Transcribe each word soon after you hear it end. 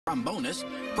trombonists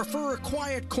prefer a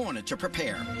quiet corner to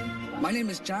prepare. My name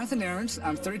is Jonathan Ahrens.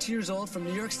 I'm 32 years old from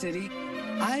New York City.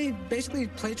 I basically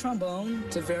play trombone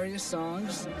to various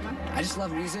songs. I just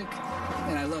love music,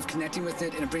 and I love connecting with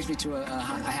it, and it brings me to a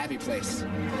happy place.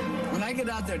 When I get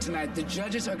out there tonight, the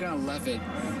judges are going to love it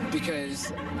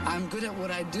because I'm good at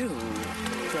what I do.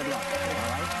 Good luck,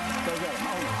 all right? Go get 'em.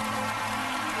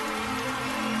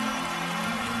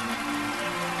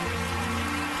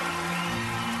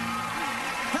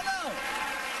 Hello!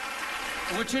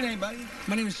 What's your name, buddy?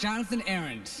 My name is Jonathan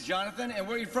Ahrens. Jonathan, and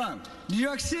where are you from? New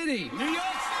York City. New York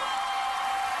City!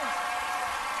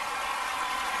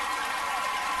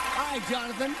 All right,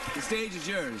 Jonathan, the stage is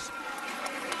yours.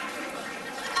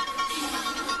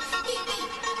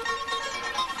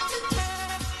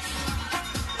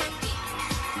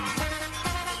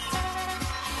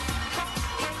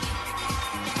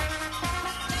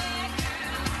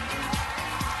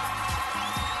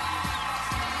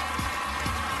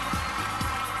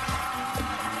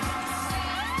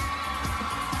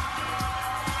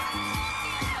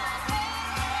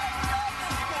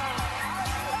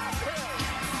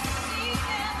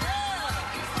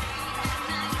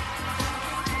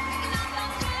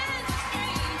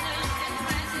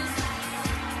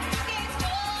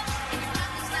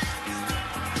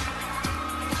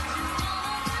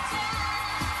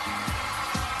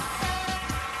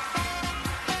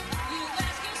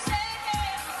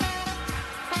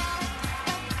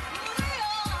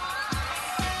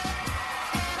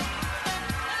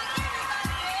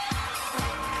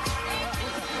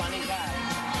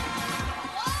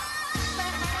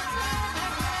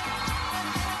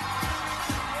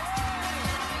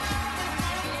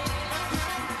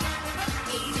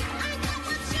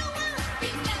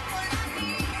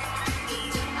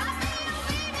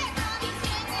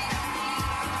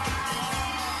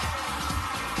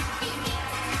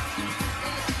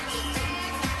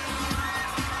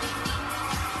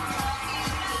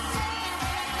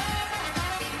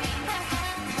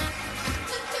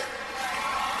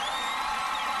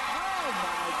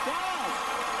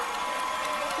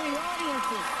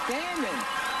 Standing.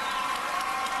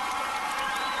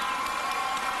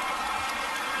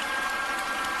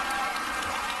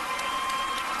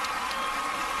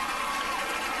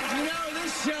 You know,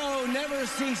 this show never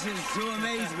ceases to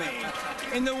amaze me.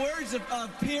 In the words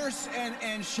of Pierce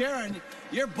and Sharon,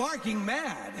 you're barking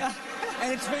mad.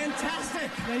 And it's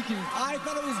fantastic. Thank you. I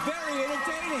thought it was very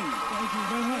entertaining. Thank you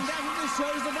very much. And that's what this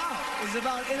show's about. It's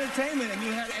about entertainment, and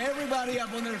you had everybody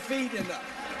up on their feet, and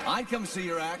I'd come see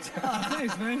your act. Oh,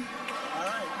 thanks, man. All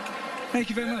right. Thank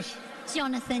you very much.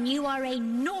 Jonathan, you are a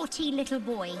naughty little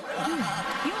boy. You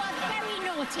are very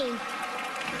naughty.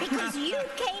 Because you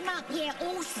came up here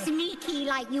all sneaky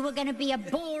like you were going to be a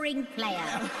boring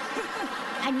player.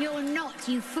 And you're not.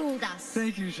 You fooled us.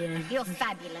 Thank you, Sharon. You're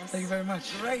fabulous. Thank you very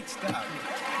much. Great stuff.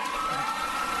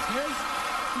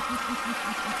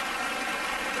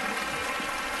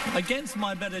 Against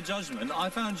my better judgment, I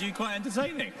found you quite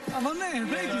entertaining. Oh, my man,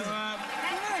 thank you.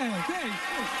 Man, thanks.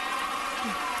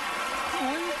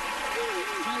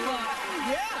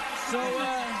 So,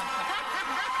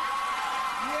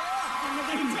 And we're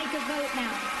going to take a vote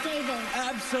now. David.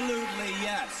 absolutely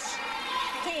yes.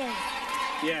 Tears.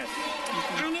 Yes.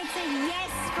 And it's a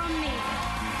yes from me.